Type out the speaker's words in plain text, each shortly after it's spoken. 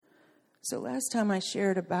So last time I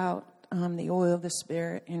shared about the oil of the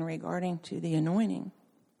Spirit in regarding to the anointing.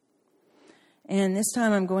 And this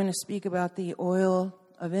time I'm going to speak about the oil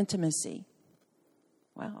of intimacy.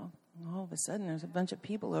 Wow, all of a sudden there's a bunch of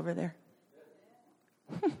people over there.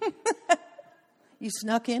 You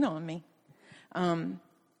snuck in on me. The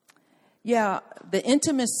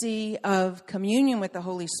intimacy of communion with the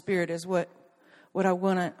Holy Spirit is what I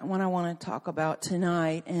want to talk about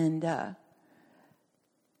tonight, and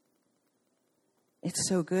it's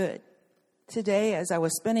so good. Today, as I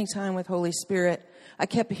was spending time with Holy Spirit, I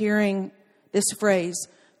kept hearing this phrase: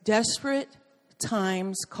 "Desperate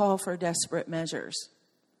times call for desperate measures,"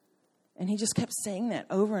 and He just kept saying that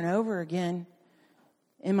over and over again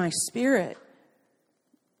in my spirit.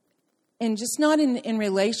 And just not in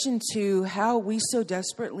relation to how we so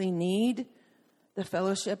desperately need the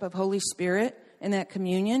fellowship of Holy Spirit and that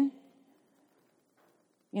communion.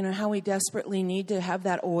 You know, how we desperately need to have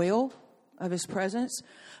that oil of His presence.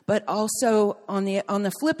 But also on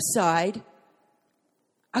the flip side,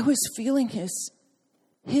 I was feeling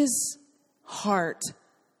His heart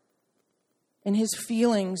and His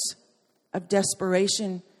feelings of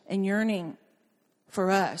desperation and yearning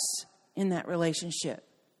for us in that relationship.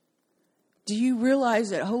 Do you realize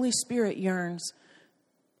that Holy Spirit yearns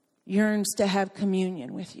to have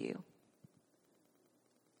communion with you?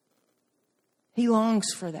 He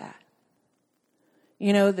longs for that.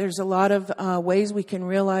 You know, there's a lot of ways we can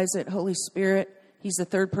realize that Holy Spirit, He's the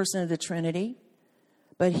third person of the Trinity,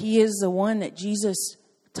 but He is the one that Jesus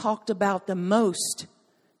talked about the most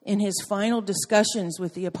in His final discussions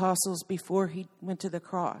with the apostles before He went to the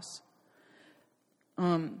cross.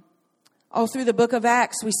 All through the book of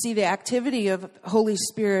Acts, we see the activity of Holy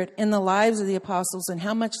Spirit in the lives of the apostles and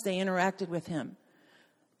how much they interacted with Him.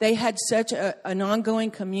 They had such an ongoing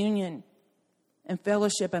communion and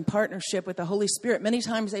fellowship and partnership with the Holy Spirit. Many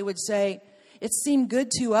times they would say, "It seemed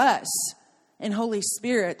good to us in Holy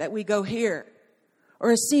Spirit that we go here."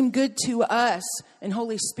 Or, "It seemed good to us in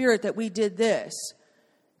Holy Spirit that we did this."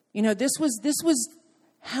 You know, this was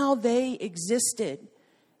how they existed.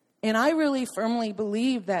 And I really firmly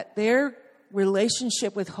believe that their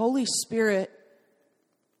relationship with Holy Spirit,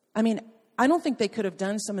 I don't think they could have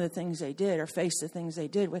done some of the things they did or faced the things they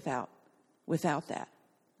did without that,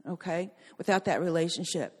 okay? Without that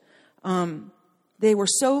relationship. They were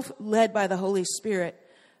so led by the Holy Spirit.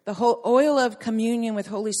 The whole oil of communion with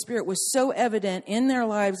Holy Spirit was so evident in their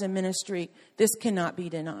lives and ministry, this cannot be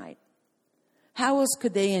denied. How else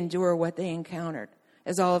could they endure what they encountered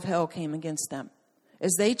as all of hell came against them?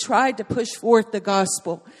 As they tried to push forth the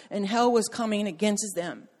gospel and hell was coming against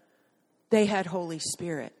them, they had Holy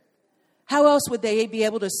Spirit. How else would they be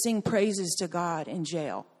able to sing praises to God in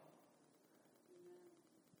jail?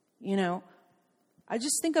 You know, I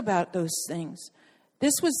just think about those things.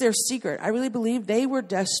 This was their secret. I really believe they were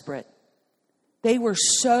desperate. They were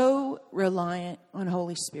so reliant on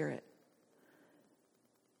Holy Spirit.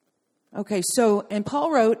 Okay, and Paul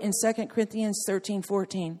wrote in 2 Corinthians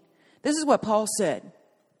 13:14, this is what Paul said,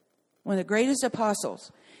 one of the greatest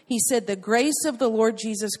apostles. He said, "The grace of the Lord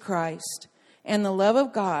Jesus Christ and the love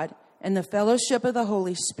of God and the fellowship of the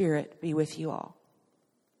Holy Spirit be with you all."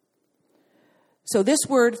 So this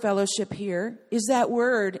word fellowship here is that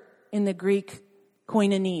word in the Greek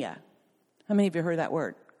koinonia. How many of you heard that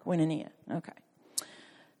word? Koinonia. Okay.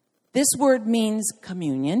 This word means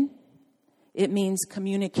communion. It means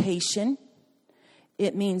communication.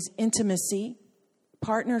 It means intimacy,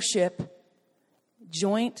 partnership,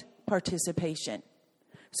 joint participation.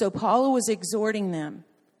 So Paul was exhorting them,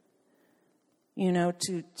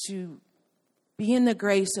 to be in the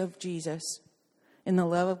grace of Jesus, in the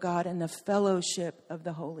love of God, and the fellowship of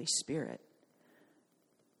the Holy Spirit.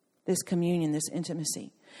 This communion, this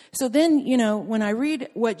intimacy. So then, when I read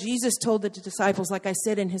what Jesus told the disciples, like I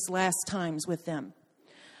said, in His last times with them,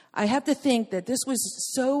 I have to think that this was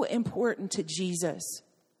so important to Jesus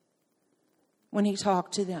when He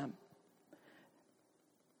talked to them.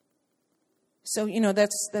 So,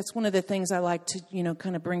 that's one of the things I like to,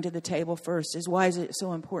 kind of bring to the table first, is why is it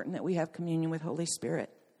so important that we have communion with Holy Spirit?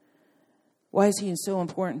 Why is He so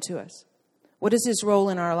important to us? What is His role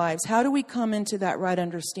in our lives? How do we come into that right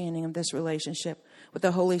understanding of this relationship with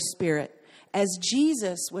the Holy Spirit as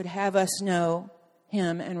Jesus would have us know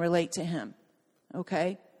Him and relate to Him?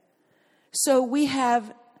 Okay? So we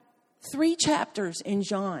have 3 chapters in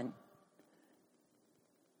John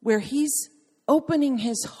where He's opening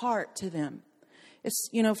His heart to them. It's,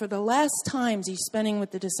 for the last times He's spending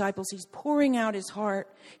with the disciples, He's pouring out His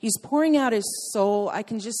heart. He's pouring out His soul. I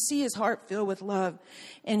can just see His heart filled with love.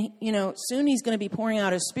 And, soon He's going to be pouring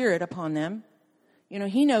out His Spirit upon them.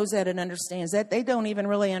 He knows that and understands that. They don't even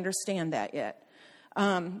really understand that yet.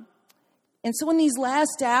 And so in these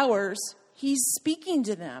last hours, he's speaking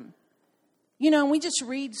to them. We just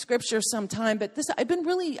read scripture sometime, but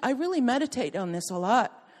I really meditate on this a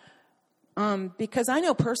lot. Because I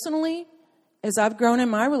know personally, as I've grown in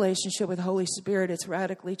my relationship with the Holy Spirit, it's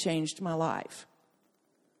radically changed my life.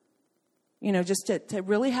 Just to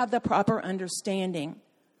really have the proper understanding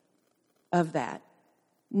of that.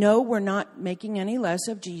 No, we're not making any less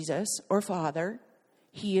of Jesus or Father.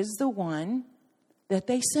 He is the one that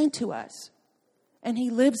they sent to us. And he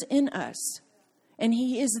lives in us. And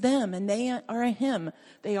he is them, and they are a him.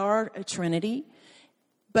 They are a Trinity.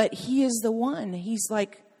 But he is the one. He's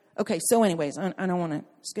like, okay, so anyways, I don't want to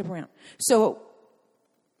skip around. So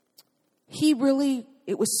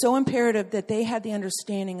it was so imperative that they had the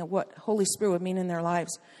understanding of what Holy Spirit would mean in their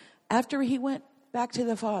lives after he went back to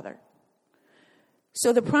the Father.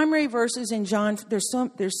 So the primary verses in John,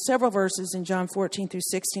 there's several verses in John 14 through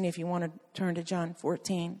 16 if you want to turn to John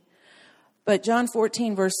 14. But John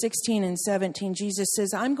 14, verse 16 and 17, Jesus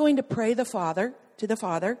says, I'm going to pray to the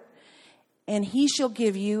Father, and he shall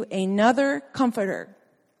give you another comforter,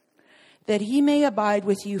 that he may abide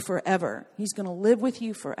with you forever. He's going to live with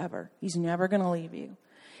you forever. He's never going to leave you.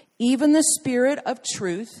 Even the Spirit of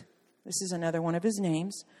truth, this is another one of his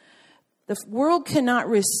names, the world cannot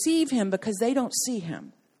receive him because they don't see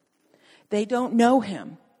him. They don't know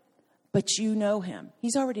him, but you know him.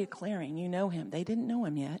 He's already declaring you know him. They didn't know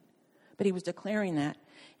him yet. But he was declaring that.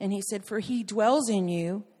 And he said, for he dwells in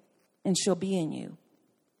you and shall be in you.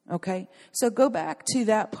 Okay? So go back to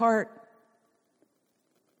that part.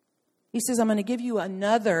 He says, I'm going to give you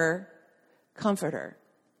another comforter.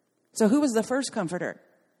 So who was the first comforter?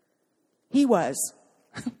 He was.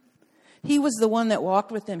 He was the one that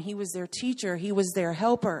walked with them. He was their teacher. He was their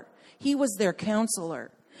helper. He was their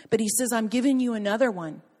counselor. But he says, I'm giving you another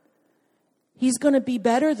one. He's going to be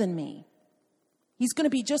better than me. He's going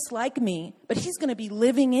to be just like me, but he's going to be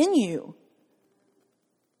living in you.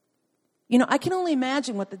 I can only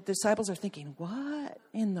imagine what the disciples are thinking. What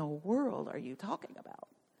in the world are you talking about?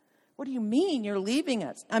 What do you mean you're leaving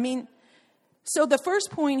us? So the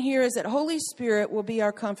first point here is that Holy Spirit will be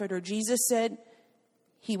our comforter. Jesus said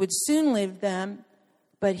he would soon leave them,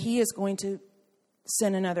 but he is going to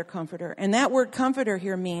send another comforter. And that word comforter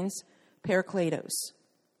here means parakletos.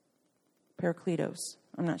 Parakletos.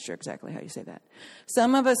 I'm not sure exactly how you say that.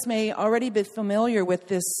 Some of us may already be familiar with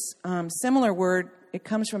this similar word. It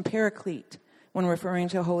comes from paraclete when referring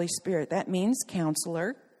to Holy Spirit. That means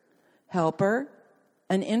counselor, helper,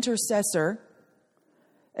 an intercessor,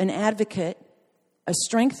 an advocate, a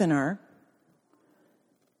strengthener.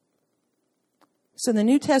 So the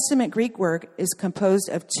New Testament Greek word is composed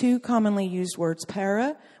of two commonly used words,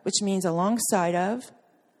 para, which means alongside of,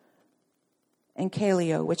 and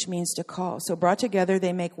kaleo, which means to call. So brought together,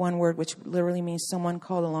 they make one word, which literally means someone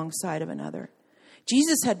called alongside of another.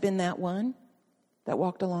 Jesus had been that one that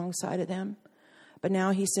walked alongside of them. But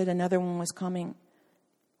now he said another one was coming.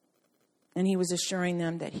 And he was assuring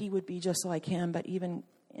them that he would be just like him, but even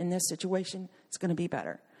in this situation, it's going to be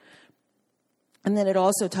better. And then it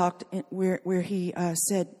also talked where he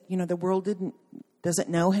said, the world doesn't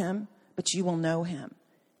know him, but you will know him.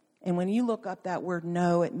 And when you look up that word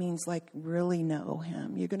know, it means like really know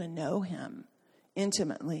him. You're going to know him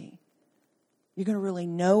intimately. You're going to really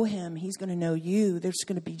know him. He's going to know you. There's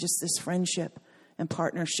going to be just this friendship and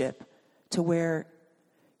partnership to where,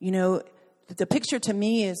 the picture to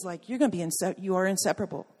me is like you are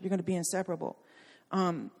inseparable. You're going to be inseparable.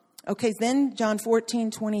 Okay, then John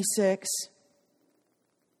 14:26.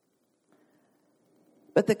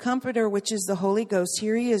 But the Comforter, which is the Holy Ghost,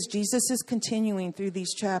 here he is. Jesus is continuing through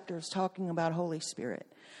these chapters talking about Holy Spirit.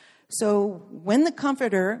 So when the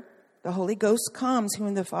Comforter, the Holy Ghost, comes,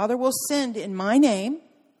 whom the Father will send in my name,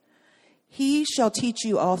 he shall teach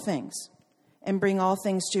you all things and bring all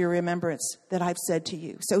things to your remembrance that I've said to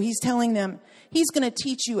you. So he's telling them he's going to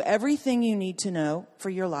teach you everything you need to know for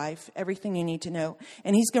your life, everything you need to know,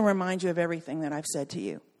 and he's going to remind you of everything that I've said to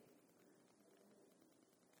you.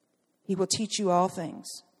 He will teach you all things.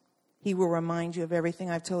 He will remind you of everything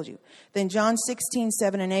I've told you. Then John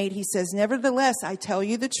 16:7-8, he says, nevertheless, I tell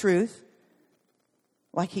you the truth.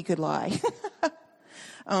 Like he could lie.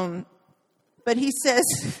 But he says,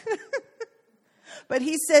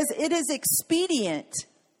 it is expedient.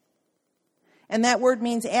 And that word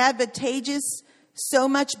means advantageous, so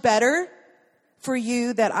much better for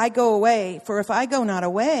you that I go away. For if I go not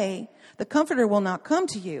away, the Comforter will not come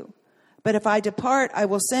to you. But if I depart, I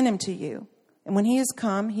will send him to you. And when he is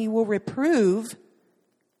come, he will reprove,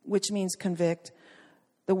 which means convict,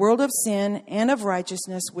 the world of sin and of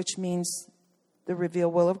righteousness, which means the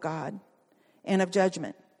revealed will of God and of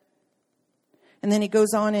judgment. And then he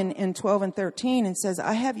goes on in 12 and 13 and says,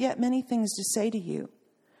 I have yet many things to say to you,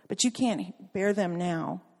 but you can't bear them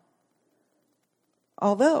now.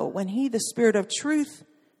 Although when he, the Spirit of truth,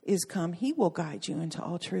 is come, he will guide you into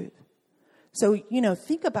all truth. So,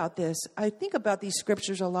 think about this. I think about these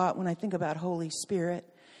scriptures a lot when I think about Holy Spirit.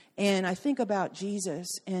 And I think about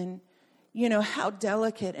Jesus and, how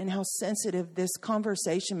delicate and how sensitive this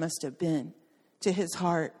conversation must have been to his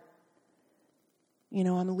heart.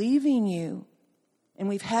 I'm leaving you. And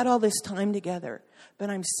we've had all this time together, but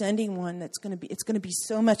I'm sending one it's going to be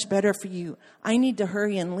so much better for you. I need to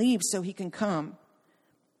hurry and leave so he can come.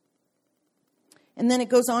 And then it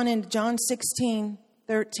goes on in John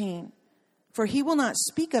 16:13. For he will not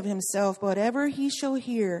speak of himself, but whatever he shall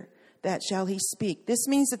hear, that shall he speak. This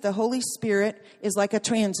means that the Holy Spirit is like a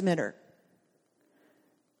transmitter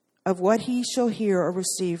of what he shall hear or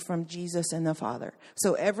receive from Jesus and the Father.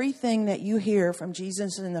 So everything that you hear from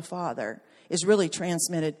Jesus and the Father is really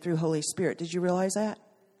transmitted through Holy Spirit. Did you realize that?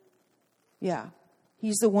 Yeah.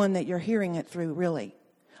 He's the one that you're hearing it through, really.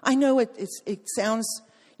 I know it sounds,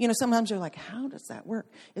 sometimes you're like, how does that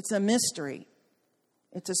work? It's a mystery.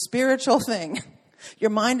 It's a spiritual thing. Your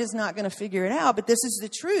mind is not going to figure it out, but this is the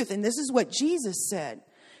truth, and this is what Jesus said.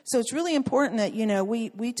 So it's really important that,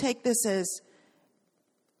 we take this as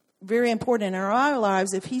very important in our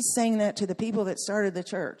lives if he's saying that to the people that started the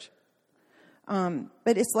church.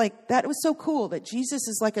 But it's like, that was so cool that Jesus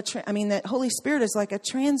is like that Holy Spirit is like a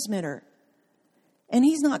transmitter. And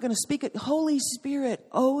he's not going to speak it. Holy Spirit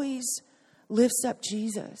always lifts up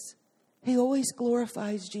Jesus. He always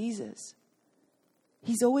glorifies Jesus.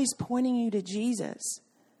 He's always pointing you to Jesus.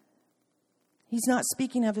 He's not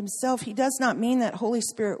speaking of himself. He does not mean that Holy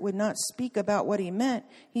Spirit would not speak about what he meant.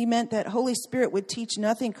 He meant that Holy Spirit would teach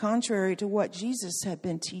nothing contrary to what Jesus had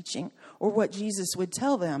been teaching or what Jesus would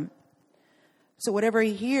tell them. So whatever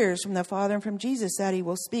he hears from the Father and from Jesus, that he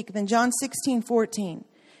will speak. Then John 16:14,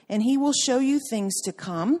 and he will show you things to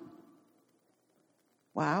come.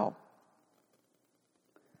 Wow.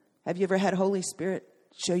 Have you ever had Holy Spirit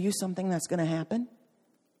show you something that's going to happen?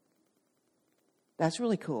 That's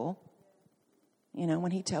really cool.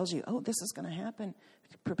 When he tells you, oh, this is going to happen,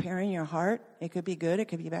 preparing your heart. It could be good, it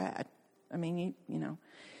could be bad. I mean,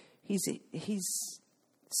 he's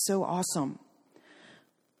so awesome.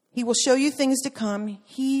 He will show you things to come.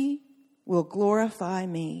 He will glorify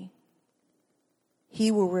me.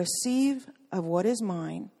 He will receive of what is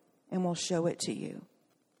mine and will show it to you.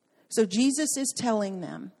 So Jesus is telling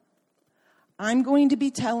them, I'm going to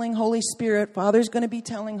be telling Holy Spirit, Father's going to be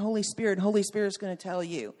telling Holy Spirit, Holy Spirit's going to tell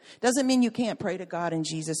you. Doesn't mean you can't pray to God and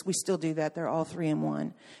Jesus. We still do that. They're all three in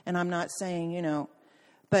one. And I'm not saying,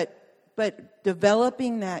 but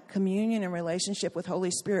developing that communion and relationship with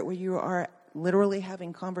Holy Spirit where you are literally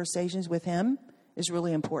having conversations with him is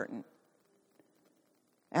really important.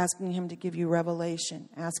 Asking him to give you revelation,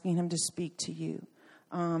 asking him to speak to you.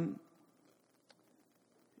 And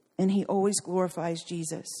he always glorifies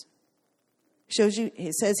Jesus.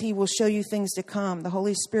 It says he will show you things to come. The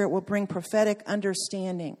Holy Spirit will bring prophetic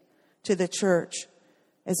understanding to the church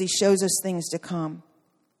as he shows us things to come.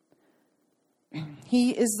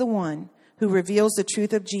 He is the one who reveals the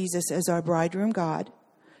truth of Jesus as our bridegroom God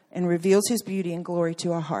and reveals his beauty and glory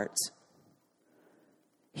to our hearts.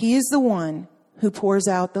 He is the one who pours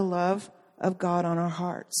out the love of God on our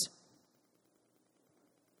hearts.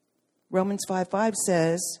 Romans 5:5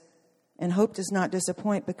 says, and hope does not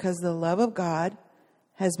disappoint because the love of God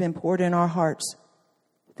has been poured in our hearts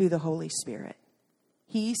through the Holy Spirit.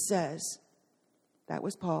 He says, that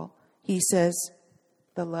was Paul, he says,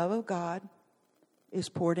 the love of God is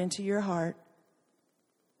poured into your heart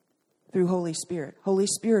through Holy Spirit. Holy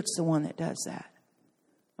Spirit's the one that does that.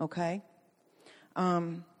 Okay?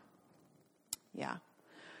 Yeah.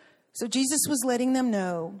 So Jesus was letting them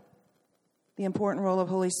know the important role of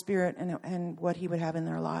Holy Spirit and what he would have in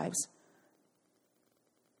their lives.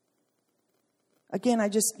 Again, I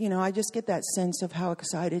just get that sense of how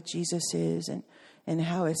excited Jesus is and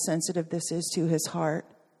how sensitive this is to his heart.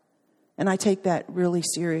 And I take that really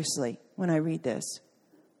seriously when I read this.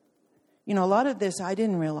 A lot of this, I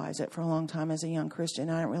didn't realize it for a long time as a young Christian.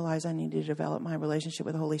 I didn't realize I needed to develop my relationship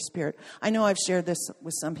with the Holy Spirit. I know I've shared this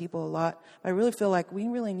with some people a lot, but I really feel like we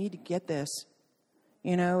really need to get this.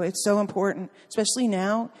 It's so important, especially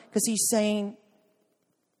now, because he's saying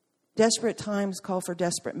desperate times call for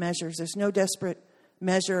desperate measures. There's no desperate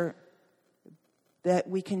measure that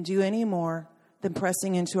we can do any more than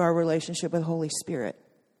pressing into our relationship with Holy Spirit.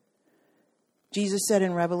 Jesus said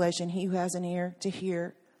in Revelation, he who has an ear to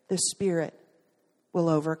hear, the Spirit will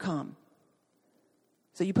overcome.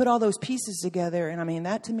 So you put all those pieces together, and I mean,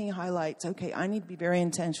 that to me highlights, okay, I need to be very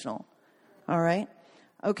intentional. All right?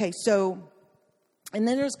 Okay, so, and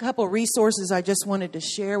then there's a couple of resources I just wanted to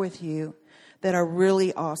share with you that are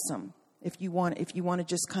really awesome. If you want to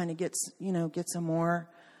just kind of get some more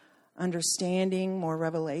understanding, more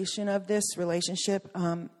revelation of this relationship.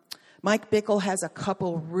 Mike Bickle has a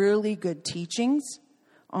couple really good teachings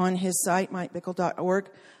on his site, mikebickle.org.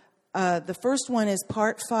 The first one is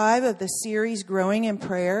part 5 of the series, Growing in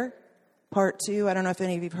Prayer. Part 2, I don't know if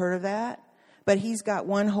any of you have heard of that, but he's got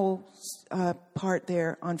one whole part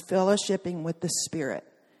there on fellowshipping with the Spirit.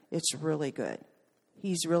 It's really good.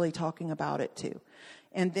 He's really talking about it too.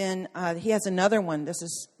 And then he has another one. This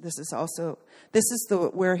is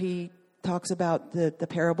where he talks about the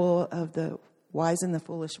parable of the wise and the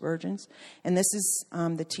foolish virgins. And this is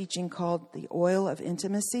the teaching called the oil of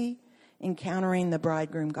intimacy, encountering the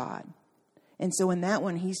bridegroom God. And so in that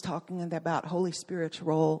one, he's talking about Holy Spirit's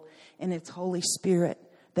role, and it's Holy Spirit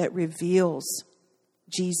that reveals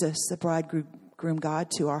Jesus, the bridegroom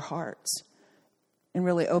God, to our hearts. And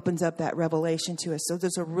really opens up that revelation to us. So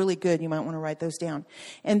those are really good. You might want to write those down.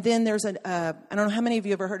 And then there's I don't know how many of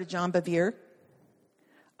you ever heard of John Bevere.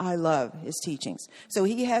 I love his teachings. So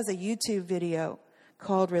he has a YouTube video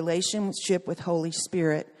called Relationship with Holy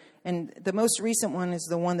Spirit. And the most recent one is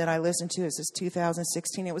the one that I listened to. It says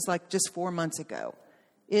 2016. It was like just 4 months ago.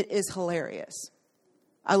 It is hilarious.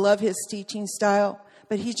 I love his teaching style,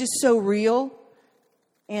 but he's just so real.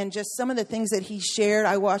 And just some of the things that he shared,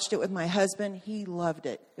 I watched it with my husband. He loved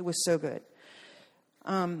it. It was so good.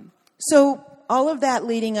 So all of that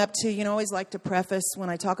leading up to, I always like to preface when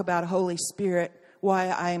I talk about Holy Spirit, why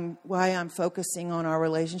I'm focusing on our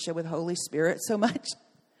relationship with Holy Spirit so much.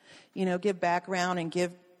 Give background and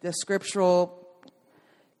give the scriptural,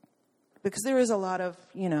 because there is a lot of,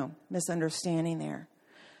 misunderstanding there.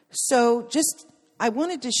 So I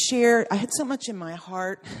wanted to share, I had so much in my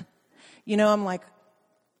heart. I'm like,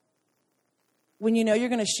 when you're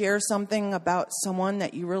going to share something about someone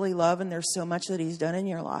that you really love and there's so much that he's done in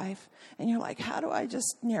your life, and you're like, how do I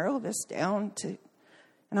just narrow this down to,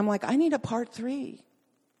 and I'm like, I need a part 3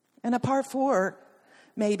 and a part 4,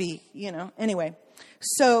 maybe, anyway.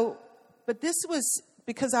 So, but this was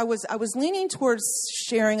because I was leaning towards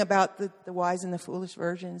sharing about the wise and the foolish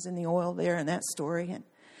virgins and the oil there and that story.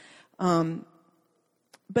 And,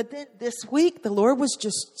 but then this week, the Lord was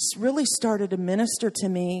just really started to minister to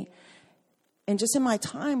me. And just in my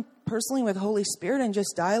time personally with Holy Spirit and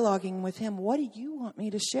just dialoguing with him, what do you want me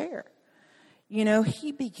to share?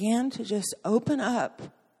 He began to just open up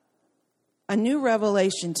a new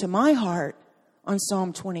revelation to my heart on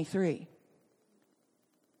Psalm 23.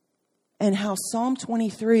 And how Psalm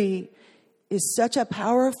 23 is such a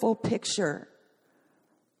powerful picture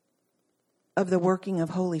of the working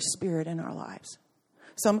of Holy Spirit in our lives.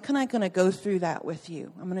 So I'm kind of going to go through that with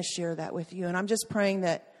you. I'm going to share that with you. And I'm just praying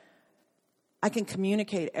that I can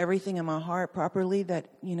communicate everything in my heart properly that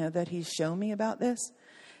he's shown me about this.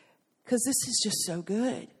 Because this is just so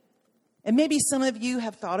good. And maybe some of you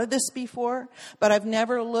have thought of this before, but I've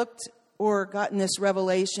never looked or gotten this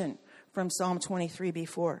revelation from Psalm 23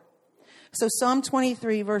 before. So Psalm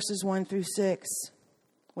 23 verses 1 through 6,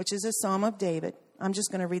 which is a Psalm of David. I'm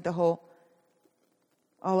just going to read all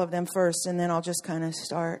of them first, and then I'll just kind of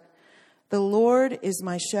start. The Lord is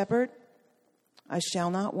my shepherd, I shall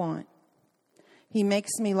not want. He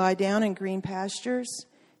makes me lie down in green pastures.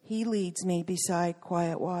 He leads me beside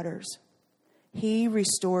quiet waters. He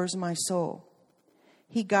restores my soul.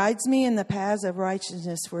 He guides me in the paths of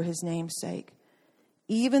righteousness for his name's sake.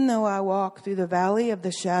 Even though I walk through the valley of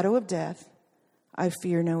the shadow of death, I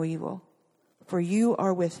fear no evil, for you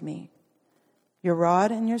are with me. Your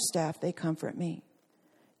rod and your staff, they comfort me.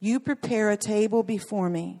 You prepare a table before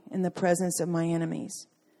me in the presence of my enemies.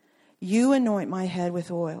 You anoint my head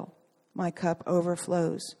with oil. My cup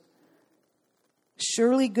overflows.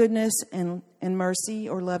 Surely goodness and mercy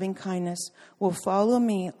or loving kindness will follow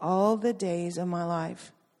me all the days of my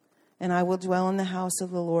life, and I will dwell in the house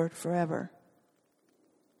of the Lord forever.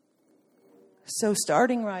 So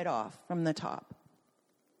starting right off from the top,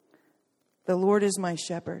 the Lord is my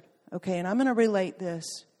shepherd. Okay, and I'm going to relate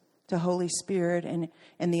this to Holy Spirit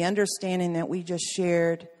and the understanding that we just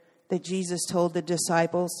shared that Jesus told the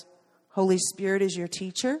disciples. Holy Spirit is your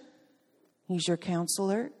teacher. He's your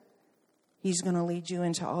counselor. He's going to lead you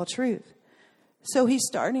into all truth. So he's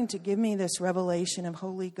starting to give me this revelation of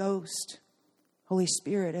Holy Ghost, Holy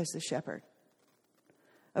Spirit as the shepherd.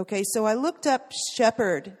 Okay, so I looked up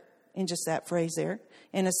shepherd in just that phrase there,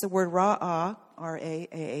 and it's the word ra'ah,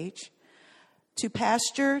 R-A-A-H, to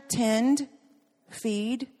pasture, tend,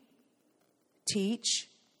 feed, teach,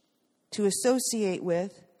 to associate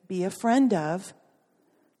with, be a friend of,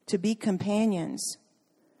 to be companions,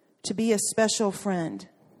 to be a special friend.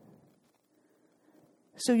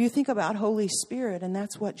 So you think about Holy Spirit, and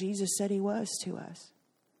that's what Jesus said he was to us.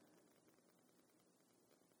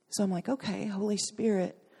 So I'm like, okay, Holy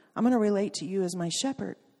Spirit, I'm going to relate to you as my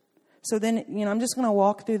shepherd. So then, I'm just going to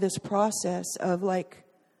walk through this process of like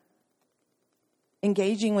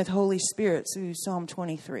engaging with Holy Spirit through Psalm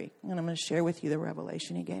 23. And I'm going to share with you the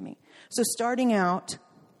revelation he gave me. So starting out,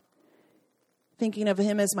 thinking of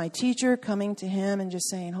him as my teacher, coming to him and just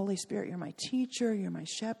saying, Holy Spirit, you're my teacher, you're my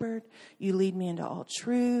shepherd. You lead me into all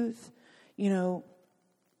truth. Bring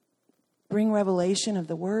revelation of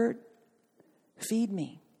the word. Feed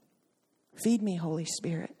me. Feed me, Holy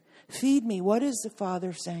Spirit. Feed me. What is the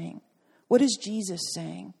Father saying? What is Jesus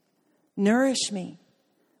saying? Nourish me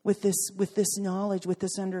with this knowledge, with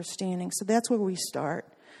this understanding. So that's where we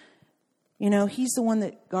start. He's the one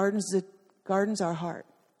that gardens our heart.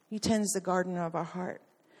 He tends the garden of our heart.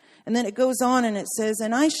 And then it goes on and it says,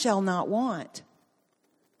 and I shall not want.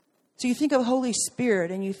 So you think of Holy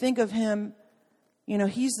Spirit and you think of him,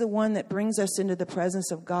 he's the one that brings us into the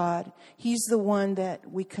presence of God. He's the one that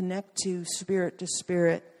we connect to spirit.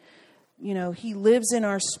 He lives in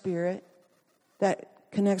our spirit that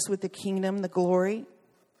connects with the kingdom, the glory.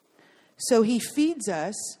 So he feeds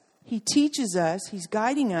us, he teaches us, he's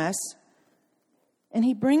guiding us. And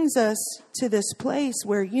he brings us to this place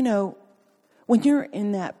where, when you're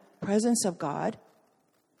in that presence of God,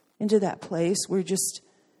 into that place where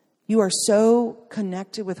you are so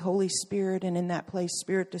connected with Holy Spirit and in that place,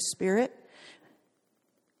 spirit to spirit,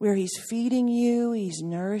 where he's feeding you, he's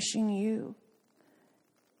nourishing you.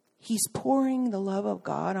 He's pouring the love of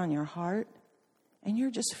God on your heart. And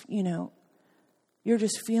you're just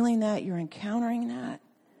feeling that, you're encountering that.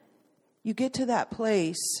 You get to that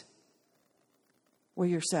place where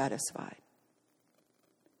you're satisfied.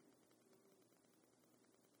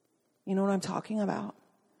 You know what I'm talking about?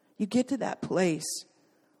 You get to that place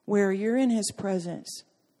where you're in his presence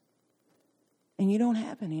and you don't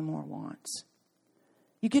have any more wants.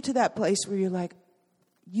 You get to that place where you're like,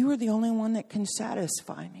 you are the only one that can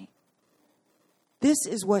satisfy me. This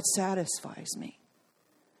is what satisfies me.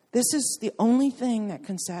 This is the only thing that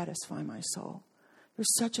can satisfy my soul. You're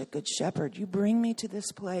such a good shepherd. You bring me to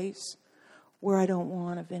this place where I don't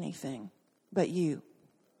want of anything but you.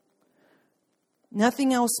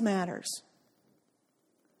 Nothing else matters.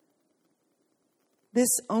 This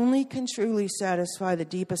only can truly satisfy the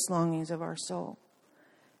deepest longings of our soul.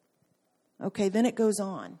 Okay, then it goes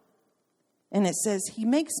on. And it says, he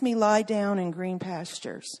makes me lie down in green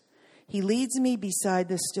pastures. He leads me beside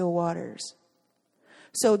the still waters.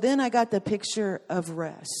 So then I got the picture of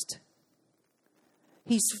rest.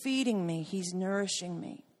 He's feeding me. He's nourishing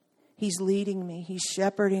me. He's leading me. He's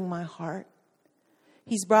shepherding my heart.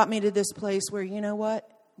 He's brought me to this place where, you know what?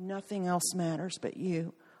 Nothing else matters but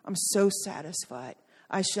you. I'm so satisfied.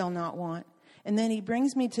 I shall not want. And then he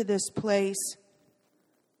brings me to this place,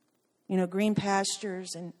 green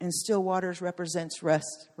pastures and still waters represents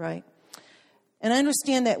rest, right? And I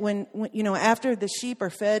understand that when after the sheep are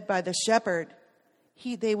fed by the shepherd,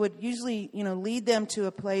 they would usually, lead them to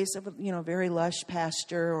a place of, very lush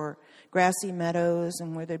pasture or grassy meadows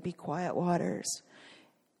and where there'd be quiet waters.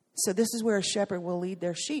 So this is where a shepherd will lead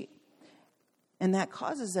their sheep. And that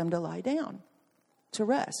causes them to lie down, to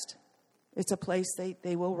rest. It's a place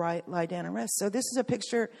they will lie down and rest. So this is a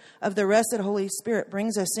picture of the rest that Holy Spirit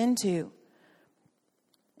brings us into.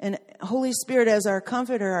 And Holy Spirit as our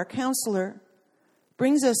comforter, our counselor,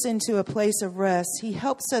 brings us into a place of rest. He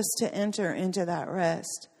helps us to enter into that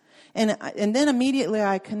rest. And then immediately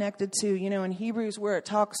I connected to, in Hebrews where it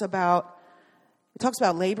talks about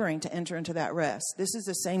laboring to enter into that rest. This is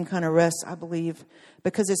the same kind of rest, I believe,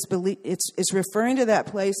 because it's referring to that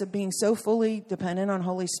place of being so fully dependent on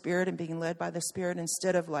Holy Spirit and being led by the Spirit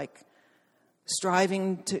instead of like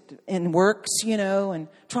striving in works, and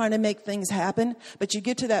trying to make things happen. But you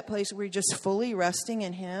get to that place where you're just fully resting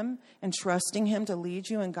in him and trusting him to lead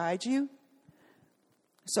you and guide you.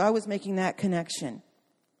 So I was making that connection,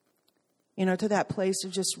 to that place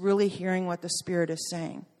of just really hearing what the Spirit is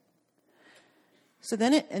saying. So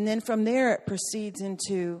then from there it proceeds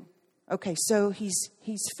into, okay, so he's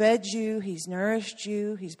fed you, he's nourished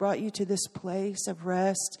you, he's brought you to this place of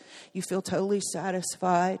rest. You feel totally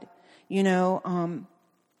satisfied. You're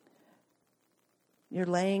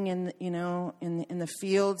laying in the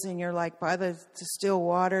fields and you're like by the still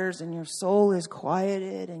waters and your soul is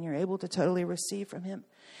quieted and you're able to totally receive from him.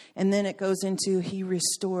 And then it goes into he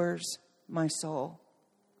restores my soul.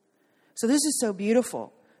 So this is so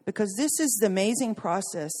beautiful Because this is the amazing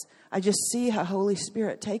process. I just see how Holy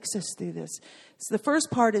Spirit takes us through this. So the first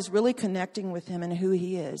part is really connecting with him and who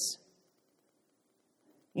he is.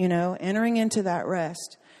 Entering into that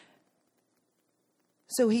rest.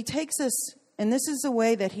 So he takes us, and this is the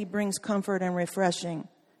way that he brings comfort and refreshing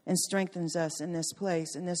and strengthens us in this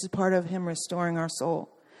place. And this is part of him restoring our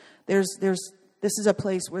soul. This is a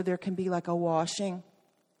place where there can be like a washing,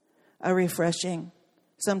 a refreshing,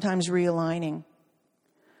 sometimes realigning,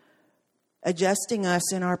 adjusting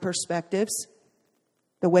us in our perspectives,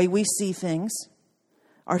 the way we see things,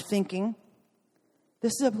 our thinking.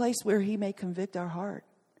 This is a place where he may convict our heart.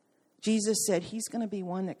 Jesus said he's going to be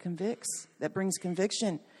one that convicts, that brings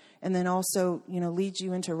conviction, and then also, leads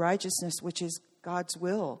you into righteousness, which is God's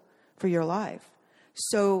will for your life.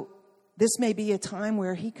 So this may be a time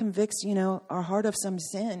where he convicts, our heart of some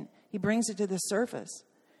sin. He brings it to the surface.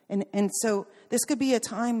 And so this could be a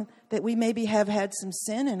time that we maybe have had some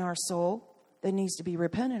sin in our soul that needs to be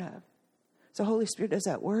repented of. So Holy Spirit does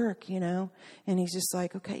that work, and he's just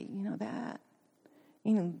like, okay, that.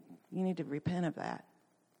 You need to repent of that.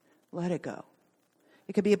 Let it go.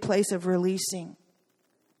 It could be a place of releasing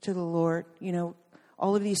to the Lord.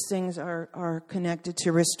 All of these things are connected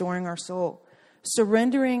to restoring our soul.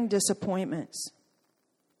 Surrendering disappointments.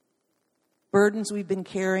 Burdens we've been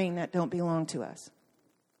carrying that don't belong to us.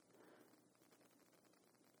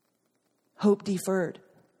 Hope deferred.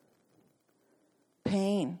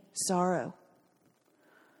 Pain, sorrow.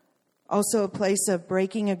 Also a place of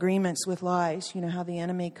breaking agreements with lies. How the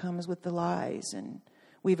enemy comes with the lies, and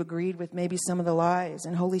we've agreed with maybe some of the lies,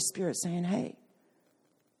 and Holy Spirit saying, hey,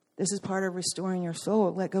 this is part of restoring your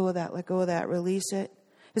soul. Let go of that, release it.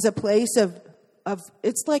 It's a place of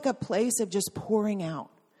it's like a place of just pouring out,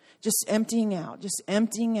 just emptying out,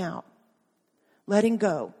 letting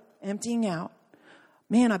go, emptying out.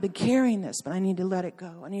 Man, I've been carrying this, but I need to let it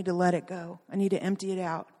go. I need to empty it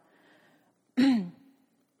out.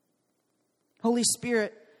 Holy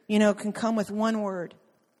Spirit, can come with one word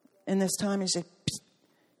in this time and say,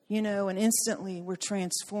 and instantly we're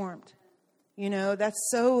transformed. That's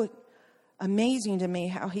so amazing to me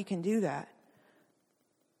how he can do that.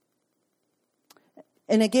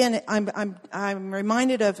 And again, I'm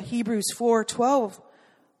reminded of Hebrews 4:12,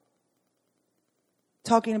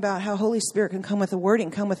 talking about how Holy Spirit can come with a word. He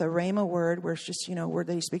can come with a rhema word, where it's just, a word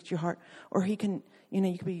that he speaks to your heart. Or he can,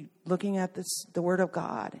 you could be looking at the word of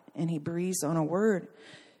God, and he breathes on a word.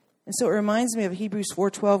 And so it reminds me of Hebrews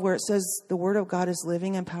 4:12, where it says, the word of God is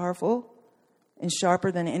living and powerful and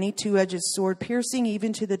sharper than any two-edged sword, piercing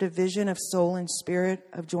even to the division of soul and spirit,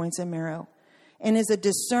 of joints and marrow, and is a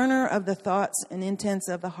discerner of the thoughts and intents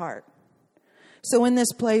of the heart. So in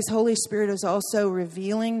this place, Holy Spirit is also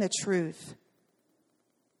revealing the truth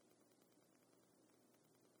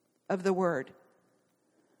of the word,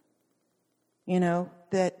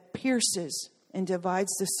 that pierces and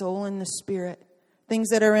divides the soul and the spirit. Things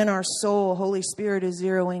that are in our soul, Holy Spirit is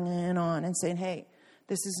zeroing in on and saying, hey,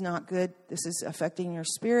 this is not good. This is affecting your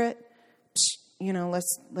spirit.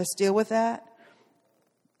 Let's deal with that.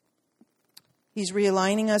 He's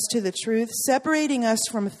realigning us to the truth, separating us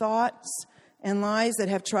from thoughts and lies that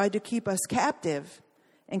have tried to keep us captive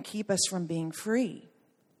and keep us from being free.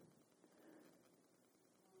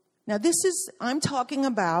 Now I'm talking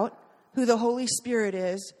about who the Holy Spirit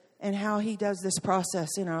is and how he does this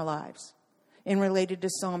process in our lives, and related to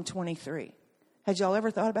Psalm 23. Had y'all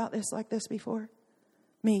ever thought about this like this before?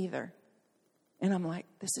 Me either. And I'm like,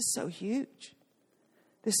 this is so huge.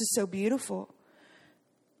 This is so beautiful.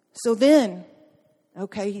 So then,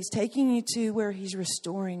 okay, he's taking you to where he's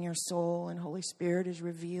restoring your soul, and Holy Spirit is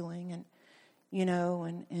revealing, and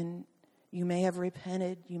and you may have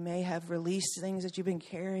repented, you may have released things that you've been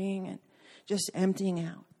carrying, and just emptying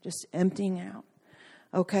out.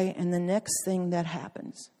 Okay, and the next thing that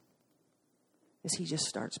happens is he just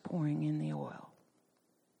starts pouring in the oil.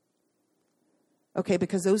 Okay,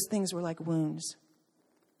 because those things were like wounds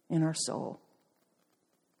in our soul.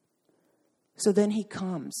 So then he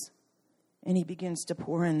comes and he begins to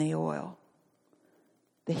pour in the oil,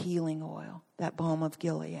 the healing oil, that balm of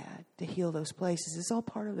Gilead, to heal those places. It's all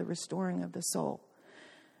part of the restoring of the soul.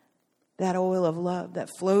 That oil of love that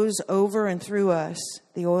flows over and through us,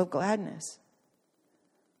 the oil of gladness.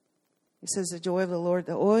 It says the joy of the Lord,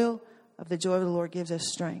 the oil of the joy of the Lord gives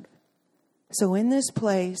us strength. So in this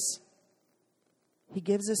place, he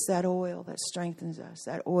gives us that oil that strengthens us,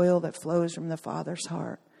 that oil that flows from the Father's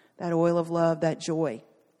heart, that oil of love, that joy.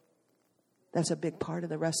 That's a big part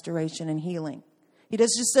of the restoration and healing. He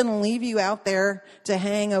just doesn't leave you out there to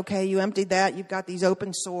hang, okay, you emptied that, you've got these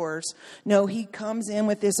open sores. No, he comes in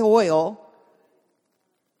with this oil.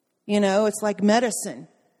 It's like medicine.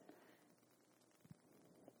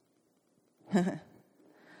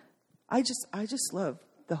 I just love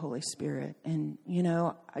the Holy Spirit. And,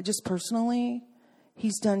 I just personally,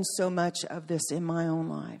 he's done so much of this in my own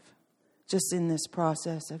life. Just in this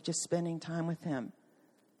process of just spending time with him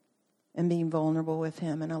and being vulnerable with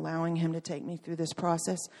him and allowing him to take me through this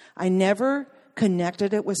process. I never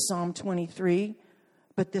connected it with Psalm 23,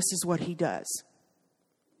 but this is what he does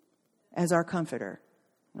as our comforter.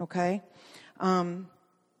 Okay?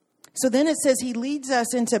 So then it says he leads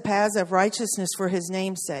us into paths of righteousness for his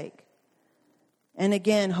name's sake. And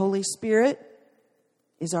again, Holy Spirit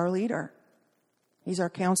is our leader. He's our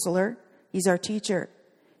counselor. He's our teacher.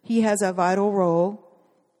 He has a vital role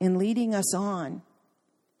in leading us on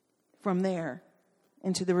from there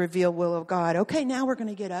into the revealed will of God. Okay, now we're going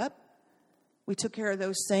to get up. We took care of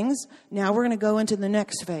those things. Now we're going to go into the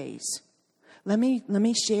next phase. Let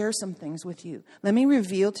me share some things with you. Let me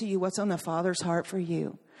reveal to you what's on the Father's heart for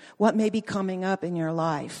you. What may be coming up in your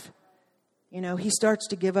life. He starts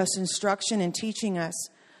to give us instruction and teaching us.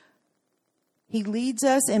 He leads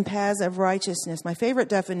us in paths of righteousness. My favorite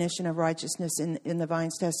definition of righteousness in the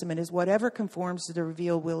Vine's Testament is whatever conforms to the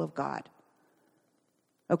revealed will of God.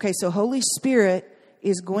 Okay, so Holy Spirit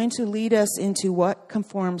is going to lead us into what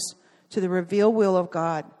conforms to the revealed will of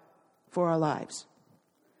God for our lives.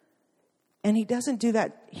 And he doesn't do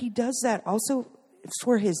that. He does that also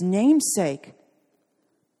for his name's sake.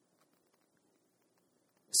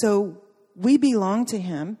 So we belong to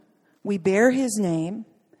him. We bear his name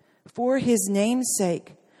for his name's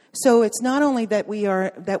sake. So it's not only that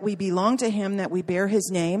we belong to him, that we bear his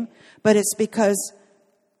name, but it's because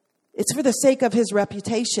it's for the sake of his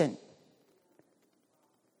reputation.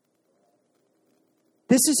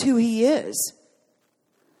 This is who he is.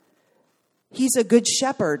 He's a good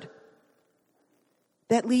shepherd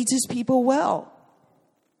that leads his people well.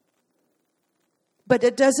 But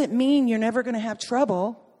it doesn't mean you're never going to have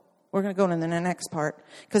trouble. We're going to go into the next part.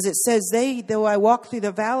 Because it says, though I walk through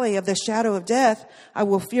the valley of the shadow of death, I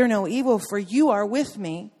will fear no evil, for you are with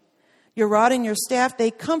me. Your rod and your staff,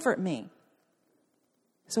 they comfort me.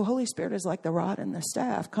 So Holy Spirit is like the rod and the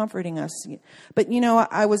staff, comforting us. But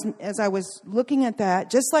as I was looking at that,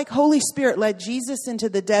 just like Holy Spirit led Jesus into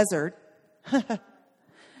the desert,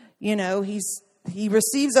 he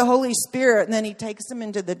receives the Holy Spirit and then he takes him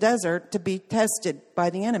into the desert to be tested by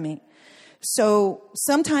the enemy. So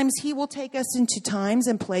sometimes he will take us into times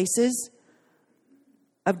and places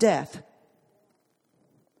of death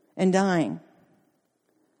and dying.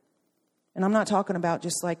 And I'm not talking about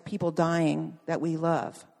just like people dying that we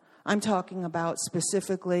love. I'm talking about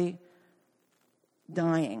specifically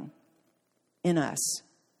dying in us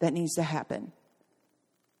that needs to happen.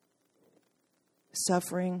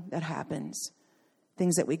 Suffering that happens.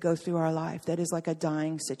 Things that we go through our life that is like a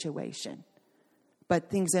dying situation. But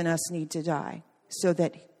things in us need to die so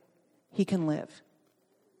that he can live.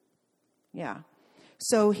 Yeah.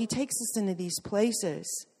 So he takes us into these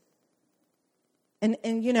places. And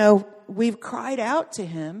we've cried out to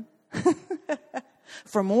him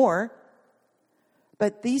for more.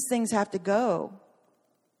 But these things have to go.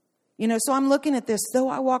 So I'm looking at this. Though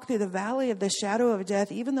I walk through the valley of the shadow of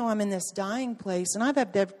death, even though I'm in this dying place, and I've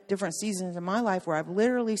had different seasons in my life where I've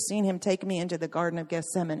literally seen him take me into the Garden of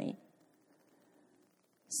Gethsemane.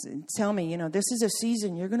 Tell me, this is a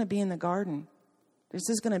season you're going to be in the garden. This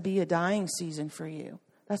is going to be a dying season for you.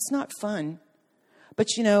 That's not fun. But,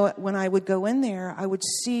 when I would go in there, I would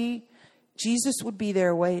see Jesus would be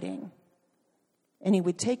there waiting. And he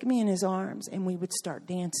would take me in his arms and we would start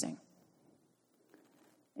dancing.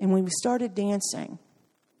 And when we started dancing,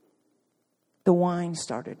 the wine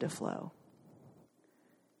started to flow.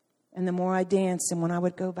 And the more I danced and when I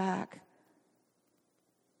would go back,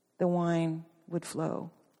 the wine would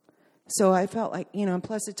flow. So I felt like, and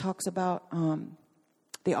plus it talks about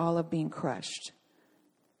the olive being crushed,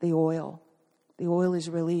 the oil. The oil is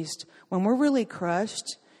released. When we're really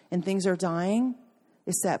crushed and things are dying,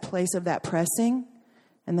 it's that place of that pressing,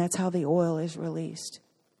 and that's how the oil is released.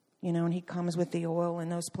 And he comes with the oil in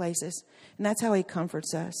those places, and that's how he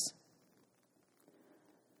comforts us.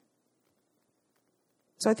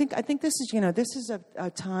 So I think this is a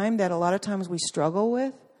time that a lot of times we struggle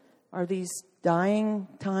with, are these dying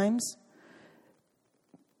times.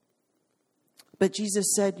 But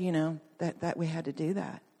Jesus said, that we had to do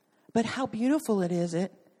that. But how beautiful it is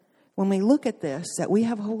when we look at this, that we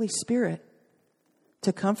have Holy Spirit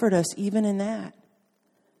to comfort us even in that.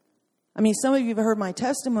 I mean, some of you have heard my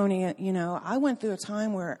testimony. I went through a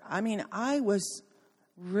time where, I was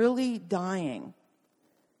really dying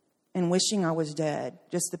and wishing I was dead.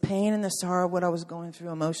 Just the pain and the sorrow of what I was going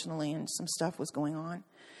through emotionally, and some stuff was going on.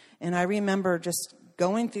 And I remember just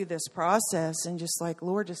going through this process and just like,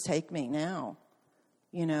 Lord, just take me now.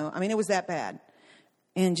 You know, I mean, it was that bad.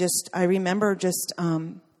 And just, I remember just,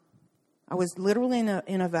 I was literally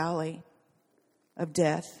in a valley of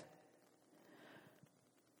death.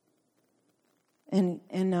 And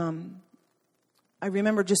I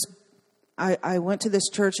remember just, I went to this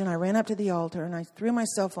church and I ran up to the altar and I threw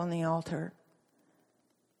myself on the altar.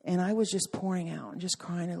 And I was just pouring out and just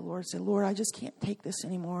crying to the Lord. I said, Lord, I just can't take this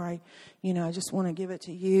anymore. I just want to give it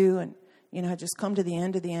to you. And, I just come to the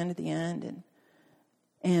end of the end of the end.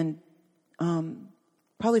 And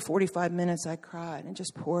probably 45 minutes I cried and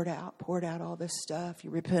just poured out all this stuff. You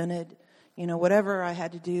repented, whatever I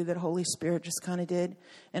had to do that Holy Spirit just kind of did.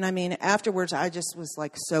 And I mean, afterwards, I just was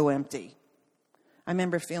like so empty. I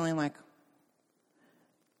remember feeling like,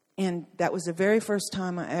 and that was the very first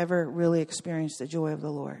time I ever really experienced the joy of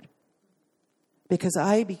the Lord. Because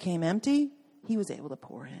I became empty, He was able to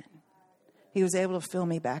pour in. He was able to fill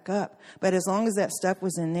me back up. But as long as that stuff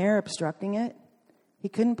was in there obstructing it, He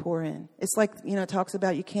couldn't pour in. It's like, it talks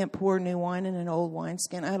about you can't pour new wine in an old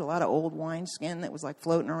wineskin. I had a lot of old wineskin that was like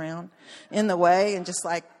floating around in the way and just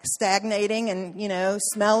like stagnating and,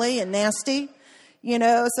 smelly and nasty.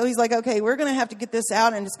 So He's like, okay, we're going to have to get this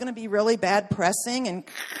out and it's going to be really bad pressing and,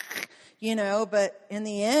 but in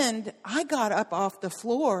the end, I got up off the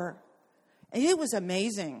floor and it was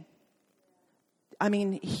amazing. I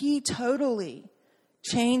mean, He totally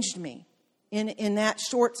changed me in that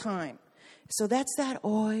short time. So that's that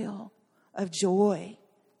oil of joy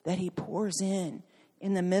that He pours in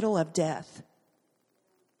the middle of death.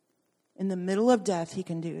 In the middle of death, He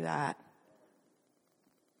can do that.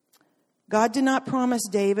 God did not promise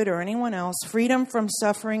David or anyone else freedom from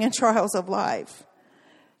suffering and trials of life.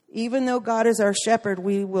 Even though God is our shepherd,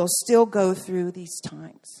 we will still go through these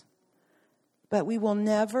times. But we will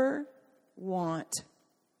never want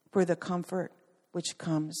for the comfort which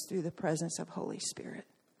comes through the presence of Holy Spirit.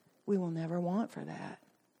 We will never want for that.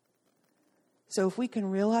 So if we can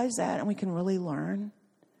realize that and we can really learn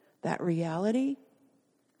that reality,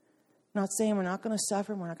 not saying we're not going to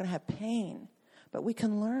suffer, we're not going to have pain, but we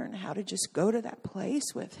can learn how to just go to that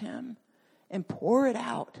place with Him and pour it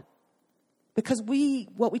out. Because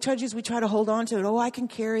what we try to do is we try to hold on to it. Oh, I can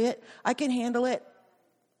carry it. I can handle it.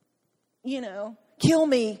 Kill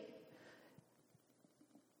me.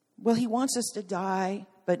 Well, He wants us to die,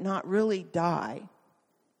 but not really die.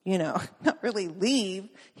 Not really leave.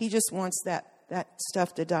 He just wants that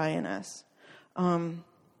stuff to die in us. And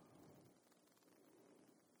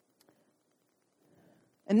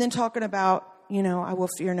then talking about, I will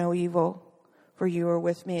fear no evil, for you are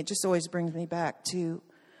with me. It just always brings me back to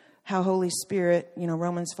how Holy Spirit,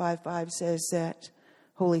 Romans 5:5 says that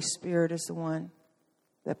Holy Spirit is the one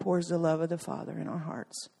that pours the love of the Father in our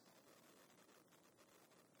hearts.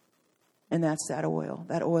 And that's that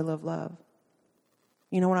oil of love.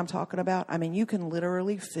 You know what I'm talking about? I mean, you can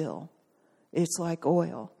literally feel it's like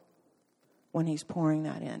oil when He's pouring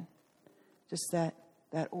that in. Just that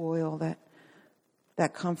oil,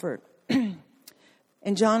 that comfort.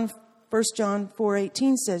 And 1 John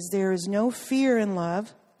 4:18 says, there is no fear in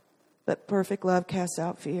love, but perfect love casts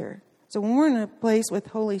out fear. So when we're in a place with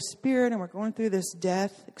Holy Spirit and we're going through this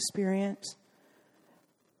death experience,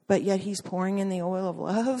 but yet He's pouring in the oil of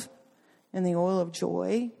love and the oil of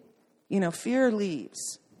joy, fear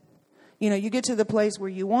leaves. You get to the place where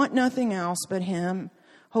you want nothing else but Him.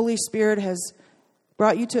 Holy Spirit has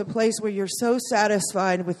brought you to a place where you're so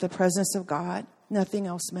satisfied with the presence of God, nothing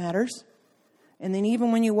else matters. And then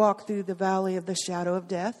even when you walk through the valley of the shadow of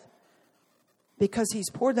death, because He's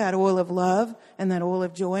poured that oil of love and that oil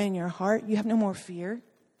of joy in your heart, you have no more fear.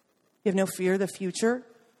 You have no fear of the future.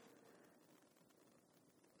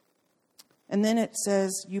 And then it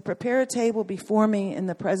says, you prepare a table before me in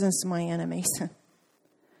the presence of my enemies.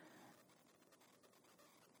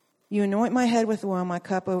 You anoint my head with oil, my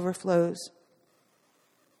cup overflows.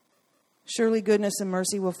 Surely goodness and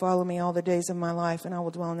mercy will follow me all the days of my life, and I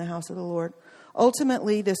will dwell in the house of the Lord.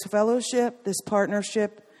 Ultimately, this fellowship, this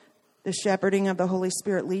partnership, the shepherding of the Holy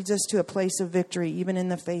Spirit leads us to a place of victory, even in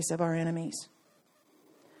the face of our enemies.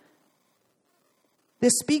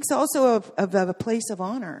 This speaks also of a place of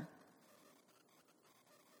honor.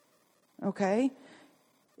 Okay?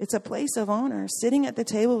 It's a place of honor, sitting at the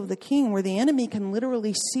table of the king, where the enemy can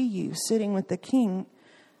literally see you sitting with the king.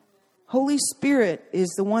 Holy Spirit is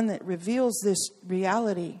the one that reveals this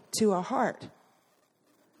reality to our heart.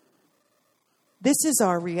 This is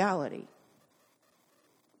our reality.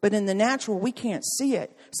 But in the natural, we can't see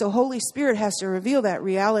it. So Holy Spirit has to reveal that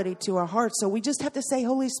reality to our hearts. So we just have to say,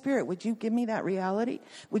 Holy Spirit, would you give me that reality?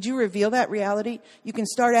 Would you reveal that reality? You can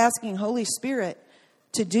start asking Holy Spirit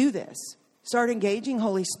to do this. Start engaging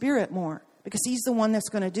Holy Spirit more, because he's the one that's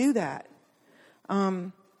going to do that.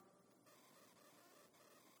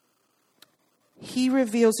 He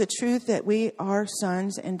reveals the truth that we are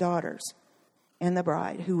sons and daughters and the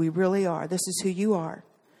bride, who we really are. This is who you are.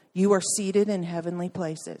 You are seated in heavenly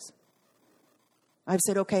places. I've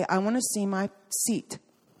said, okay, I want to see my seat.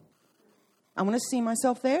 I want to see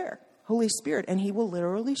myself there, Holy Spirit. And he will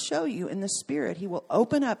literally show you in the Spirit. He will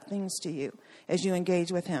open up things to you as you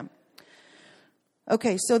engage with him.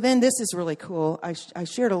 Okay, so then this is really cool. I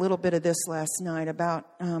shared a little bit of this last night about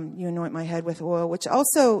you anoint my head with oil, which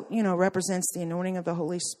also, represents the anointing of the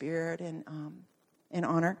Holy Spirit and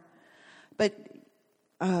honor. But,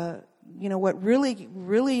 what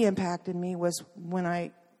really impacted me was when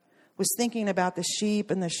I was thinking about the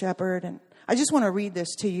sheep and the shepherd. And I just want to read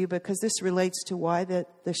this to you because this relates to why the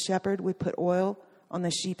shepherd would put oil on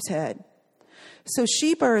the sheep's head. So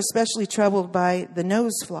sheep are especially troubled by the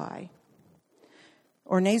nose fly,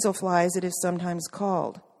 or nasal fly as it is sometimes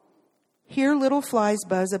called. Here little flies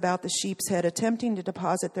buzz about the sheep's head, attempting to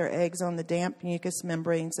deposit their eggs on the damp mucous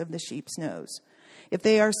membranes of the sheep's nose. If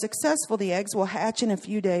they are successful, the eggs will hatch in a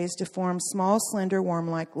few days to form small, slender,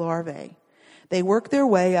 worm-like larvae. They work their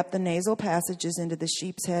way up the nasal passages into the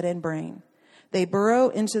sheep's head and brain. They burrow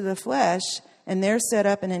into the flesh, and there set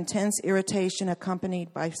up an intense irritation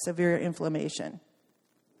accompanied by severe inflammation.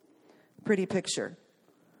 Pretty picture.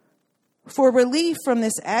 For relief from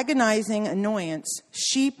this agonizing annoyance,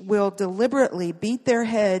 sheep will deliberately beat their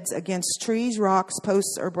heads against trees, rocks,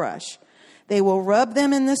 posts, or brush. They will rub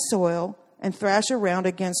them in the soil and thrash around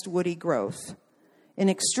against woody growth. In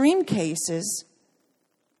extreme cases,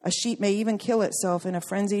 a sheep may even kill itself in a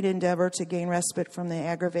frenzied endeavor to gain respite from the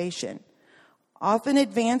aggravation. Often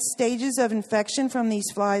advanced stages of infection from these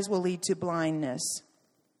flies will lead to blindness.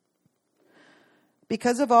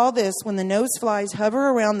 Because of all this, when the nose flies hover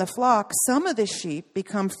around the flock, some of the sheep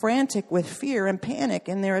become frantic with fear and panic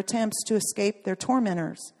in their attempts to escape their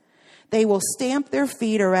tormentors. They will stamp their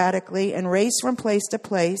feet erratically and race from place to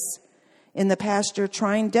place in the pasture,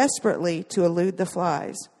 trying desperately to elude the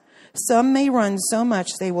flies. Some may run so much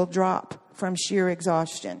they will drop from sheer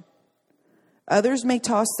exhaustion. Others may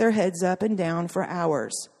toss their heads up and down for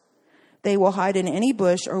hours. They will hide in any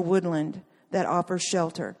bush or woodland that offers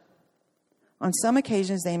shelter. On some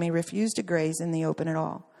occasions, they may refuse to graze in the open at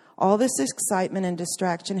all. All this excitement and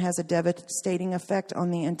distraction has a devastating effect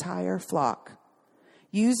on the entire flock.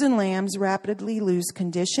 Ewes and lambs rapidly lose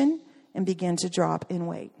condition and begin to drop in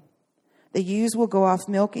weight. The ewes will go off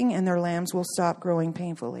milking, and their lambs will stop growing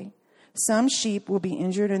painfully. Some sheep will be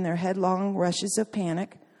injured in their headlong rushes of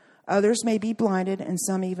panic. Others may be blinded, and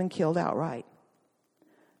some even killed outright.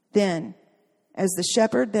 Then, as the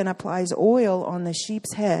shepherd then applies oil on the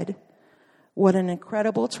sheep's head, what an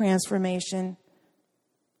incredible transformation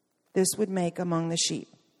this would make among the sheep.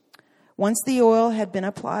 Once the oil had been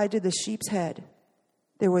applied to the sheep's head,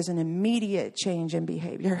 there was an immediate change in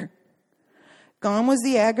behavior. Gone was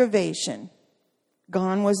the aggravation.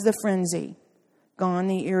 Gone was the frenzy. Gone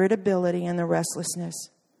the irritability and the restlessness.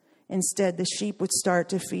 Instead, the sheep would start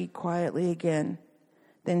to feed quietly again,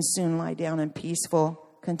 then soon lie down in peaceful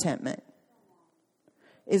contentment.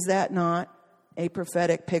 Is that not a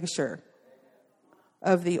prophetic picture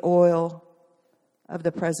of the oil of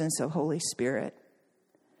the presence of Holy Spirit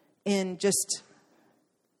in just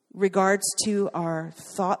regards to our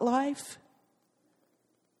thought life?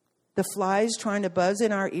 The flies trying to buzz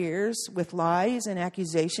in our ears with lies and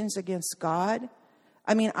accusations against God.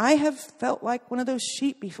 I mean, I have felt like one of those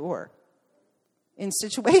sheep before in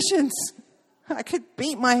situations. I could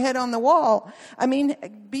beat my head on the wall. I mean,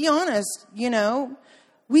 be honest,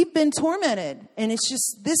 we've been tormented. And it's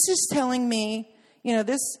just, this is telling me,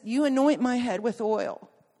 you anoint my head with oil.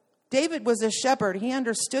 David was a shepherd. He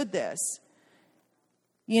understood this.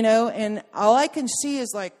 And all I can see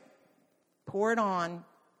is like, pour it on,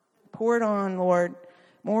 Lord.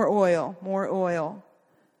 More oil, more oil.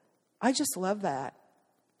 I just love that.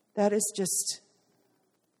 That is just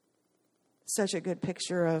such a good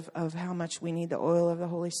picture of how much we need the oil of the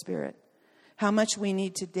Holy Spirit. How much we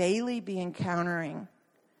need to daily be encountering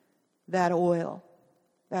that oil,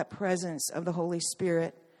 that presence of the Holy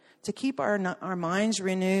Spirit, to keep our minds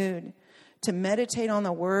renewed, to meditate on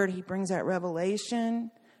the Word. He brings that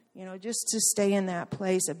revelation, just to stay in that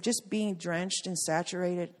place of just being drenched and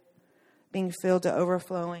saturated, being filled to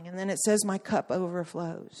overflowing. And then it says, my cup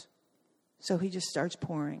overflows. So he just starts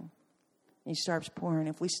pouring. He starts pouring.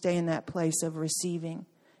 If we stay in that place of receiving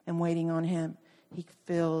and waiting on him, he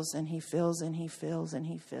fills and he fills and he fills and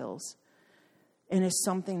he fills. And it's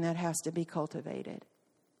something that has to be cultivated.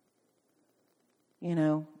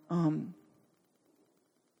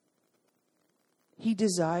 He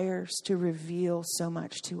desires to reveal so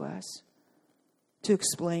much to us, to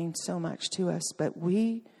explain so much to us, but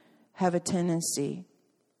we have a tendency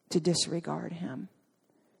to disregard him.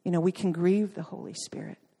 We can grieve the Holy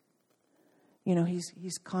Spirit.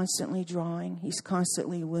 He's constantly drawing. He's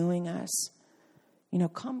constantly wooing us.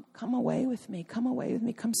 Come away with me. Come away with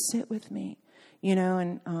me. Come sit with me.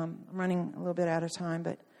 And I'm running a little bit out of time,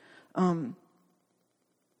 but,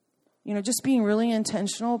 just being really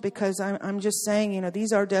intentional, because I'm just saying,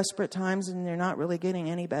 these are desperate times and they're not really getting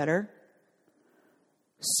any better.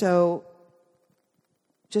 So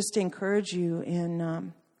just to encourage you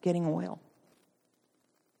in getting oil.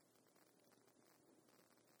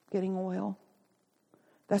 Getting oil.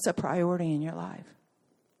 That's a priority in your life.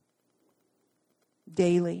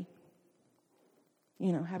 Daily.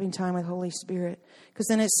 Having time with Holy Spirit. Because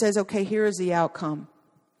then it says, okay, here is the outcome.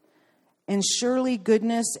 And surely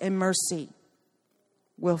goodness and mercy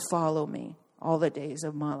will follow me all the days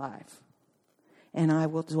of my life. And I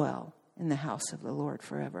will dwell in the house of the Lord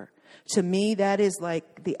forever. To me, that is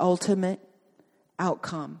like the ultimate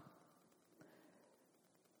outcome.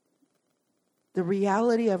 The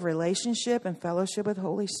reality of relationship and fellowship with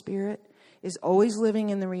Holy Spirit is always living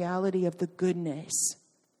in the reality of the goodness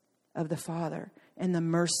of the Father and the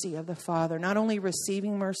mercy of the Father. Not only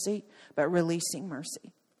receiving mercy, but releasing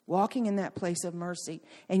mercy. Walking in that place of mercy.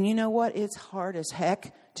 And you know what? It's hard as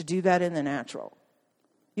heck to do that in the natural.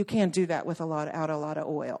 You can't do that without a lot of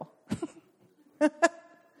oil.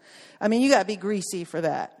 I mean, you got to be greasy for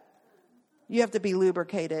that. You have to be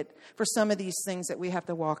lubricated for some of these things that we have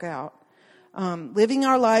to walk out. Living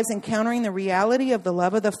our lives encountering the reality of the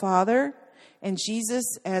love of the Father and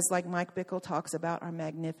Jesus, as like Mike Bickle talks about, our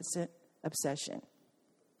magnificent obsession.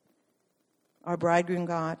 Our bridegroom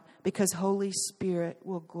God, because Holy Spirit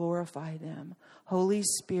will glorify them. Holy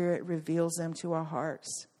Spirit reveals them to our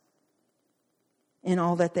hearts in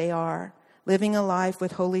all that they are. Living a life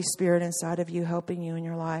with Holy Spirit inside of you, helping you in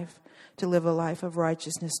your life to live a life of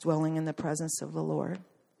righteousness, dwelling in the presence of the Lord.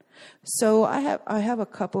 So I have a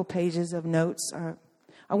couple pages of notes.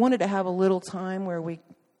 I wanted to have a little time where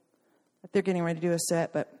they're getting ready to do a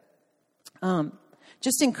set, but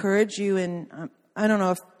just encourage you. And I don't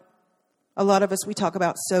know if a lot of us, we talk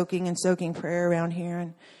about soaking and soaking prayer around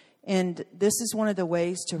here. And this is one of the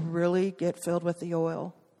ways to really get filled with the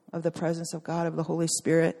oil of the presence of God, of the Holy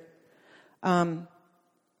Spirit. And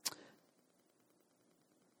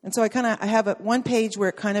so I have one page where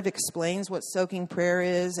it kind of explains what soaking prayer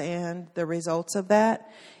is and the results of that.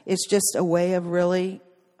 It's just a way of really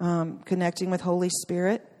connecting with Holy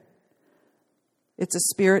Spirit. It's a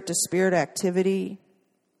spirit-to-spirit activity.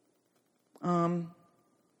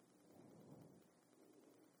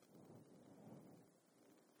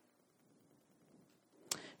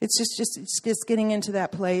 It's just getting into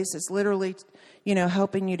that place. It's literally,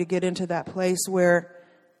 helping you to get into that place where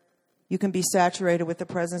you can be saturated with the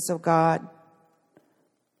presence of God,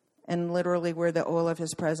 and literally where the oil of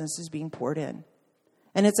his presence is being poured in.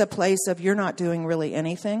 And it's a place of you're not doing really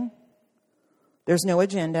anything. There's no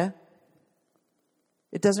agenda.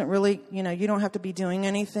 It doesn't really, you don't have to be doing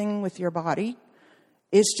anything with your body.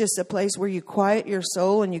 It's just a place where you quiet your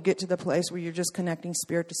soul and you get to the place where you're just connecting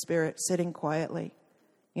spirit to spirit, sitting quietly.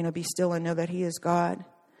 Be still and know that he is God.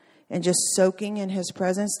 And just soaking in his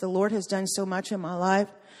presence. The Lord has done so much in my life.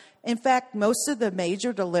 In fact, most of the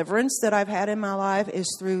major deliverance that I've had in my life is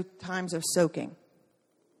through times of soaking.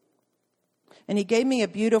 And he gave me a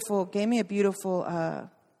beautiful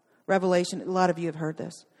revelation. A lot of you have heard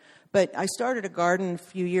this. But I started a garden a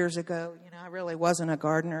few years ago. I really wasn't a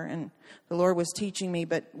gardener, and the Lord was teaching me.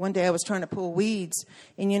 But one day I was trying to pull weeds,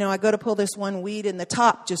 and I go to pull this one weed, and the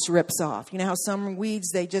top just rips off. You know how some weeds,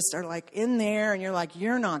 they just are like in there, and you're like,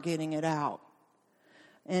 you're not getting it out,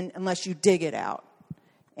 and unless you dig it out.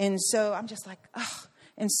 And so I'm just like, ugh.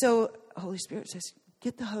 And so Holy Spirit says,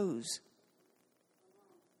 get the hose.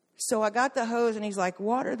 So I got the hose, and he's like,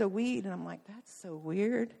 water the weed, and I'm like, that's so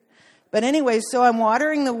weird. But anyway, so I'm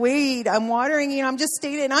watering the weed. I'm just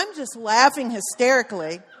standing, and I'm just laughing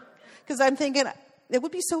hysterically because I'm thinking it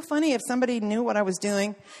would be so funny if somebody knew what I was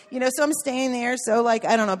doing. So I'm staying there. So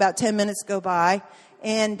about 10 minutes go by.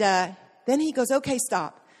 And then he goes, okay,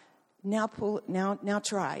 stop. Now now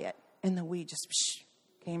try it. And the weed just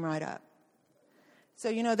came right up.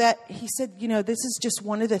 So, that he said, this is just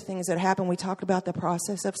one of the things that happen. We talked about the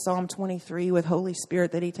process of Psalm 23 with Holy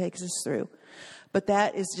Spirit that he takes us through. But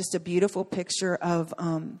that is just a beautiful picture of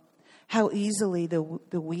how easily the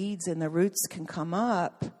weeds and the roots can come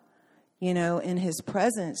up, in his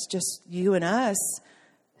presence, just you and us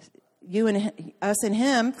and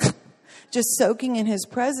him, just soaking in his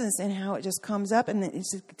presence and how it just comes up. And it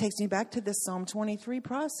just takes me back to this Psalm 23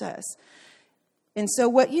 process. And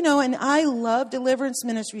so and I love deliverance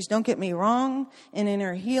ministries, don't get me wrong, and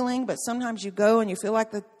inner healing, but sometimes you go and you feel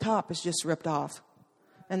like the top is just ripped off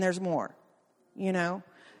and there's more,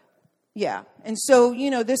 Yeah. And so,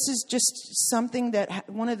 this is just something that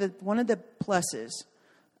one of the pluses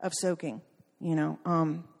of soaking,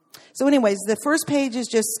 So anyways, the first page is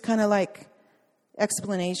just kind of like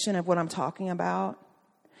explanation of what I'm talking about.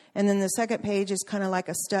 And then the second page is kind of like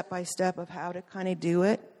a step-by-step of how to kind of do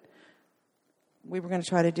it. We were going to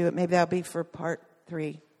try to do it. Maybe that'll be for part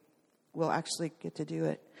 3. We'll actually get to do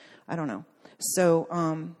it. I don't know.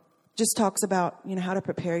 So just talks about, how to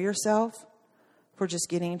prepare yourself for just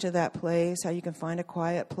getting into that place, how you can find a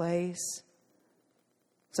quiet place.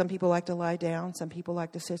 Some people like to lie down. Some people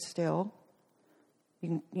like to sit still.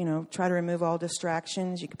 You can, try to remove all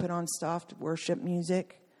distractions. You can put on soft worship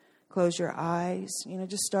music. Close your eyes.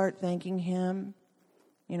 Just start thanking him.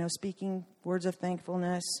 Speaking words of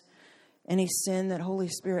thankfulness. Any sin that Holy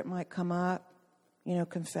Spirit might come up,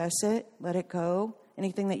 confess it, let it go.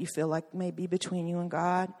 Anything that you feel like may be between you and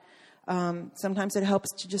God. Sometimes it helps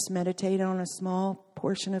to just meditate on a small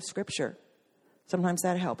portion of Scripture. Sometimes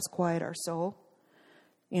that helps quiet our soul.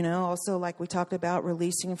 Also like we talked about,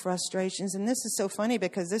 releasing frustrations. And this is so funny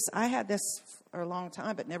because I had this for a long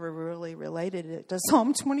time, but never really related it to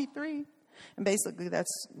Psalm 23. And basically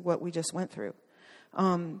that's what we just went through.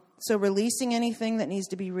 So releasing anything that needs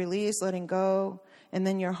to be released, letting go, and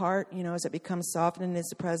then your heart, as it becomes softened in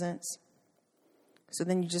his presence. So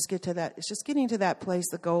then you just get to that. It's just getting to that place.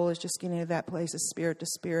 The goal is just getting to that place of spirit to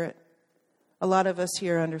spirit. A lot of us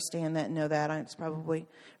here understand that and know that. It's probably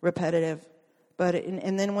repetitive. But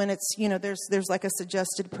and then when it's, there's like a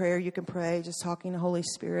suggested prayer you can pray, just talking to Holy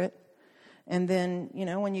Spirit. And then,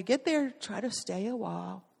 when you get there, try to stay a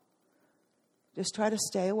while. Just try to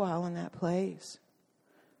stay a while in that place.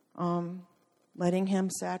 Letting him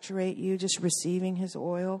saturate you, just receiving his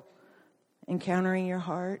oil, encountering your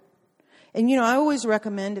heart. And, I always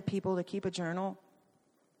recommend to people to keep a journal.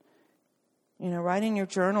 Write in your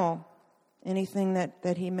journal anything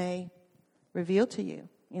that he may reveal to you.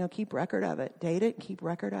 Keep record of it. Date it, keep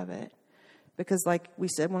record of it. Because like we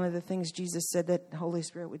said, one of the things Jesus said that the Holy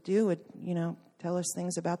Spirit would do would, tell us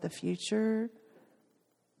things about the future,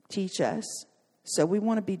 teach us. So we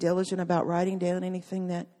want to be diligent about writing down anything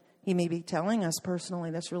that he may be telling us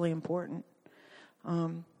personally. That's really important.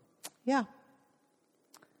 Yeah.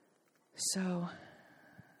 So,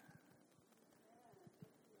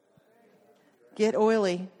 get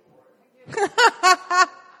oily.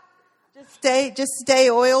 Just stay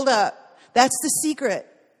oiled up. That's the secret.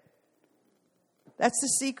 That's the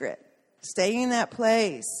secret. Staying in that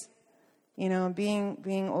place,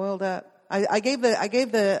 being oiled up. I gave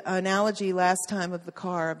the analogy last time of the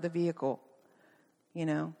car, of the vehicle.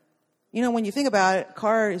 When you think about it,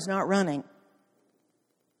 car is not running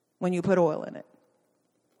when you put oil in it.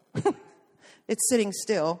 It's sitting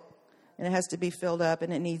still, and it has to be filled up,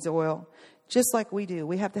 and it needs oil. Just like we do.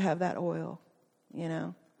 We have to have that oil,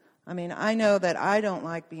 I know that I don't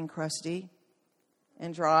like being crusty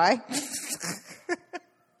and dry.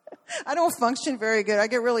 I don't function very good. I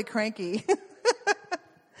get really cranky.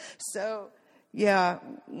 So, yeah,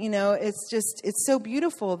 it's so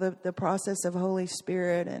beautiful, the process of Holy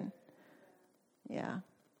Spirit. And, yeah.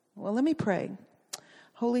 Well, let me pray.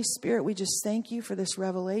 Holy Spirit, we just thank you for this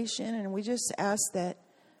revelation, and we just ask that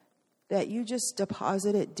you just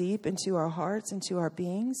deposit it deep into our hearts, into our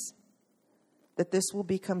beings, that this will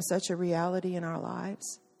become such a reality in our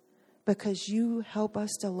lives, because you help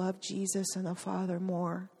us to love Jesus and the Father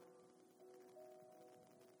more.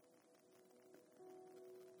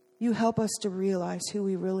 You help us to realize who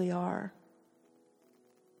we really are.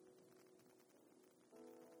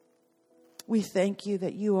 We thank you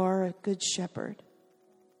that you are a good shepherd,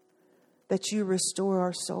 that you restore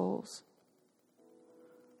our souls.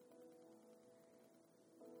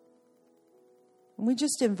 And we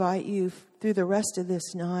just invite you through the rest of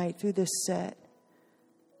this night, through this set.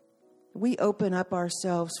 We open up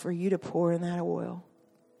ourselves for you to pour in that oil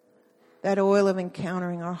of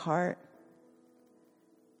encountering our heart.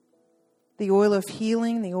 The oil of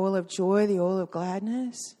healing, the oil of joy, the oil of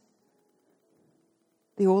gladness,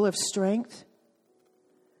 the oil of strength.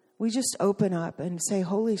 We just open up and say,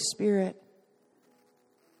 Holy Spirit,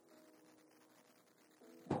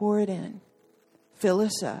 pour it in. Fill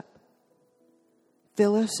us up.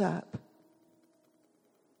 Fill us up.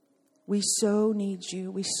 We so need you.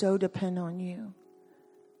 We so depend on you.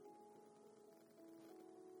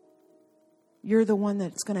 You're the one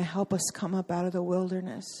that's going to help us come up out of the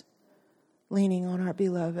wilderness, leaning on our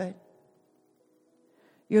beloved.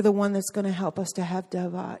 You're the one that's going to help us to have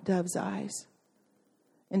dove's eyes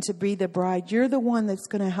and to be the bride. You're the one that's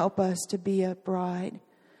going to help us to be a bride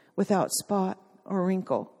without spot or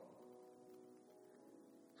wrinkle.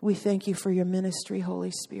 We thank you for your ministry,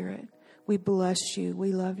 Holy Spirit. We bless you.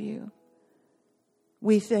 We love you.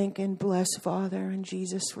 We thank and bless Father and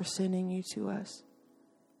Jesus for sending you to us.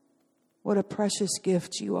 What a precious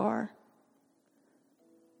gift you are.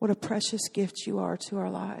 What a precious gift you are to our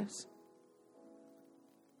lives.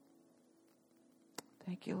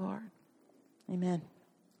 Thank you, Lord. Amen.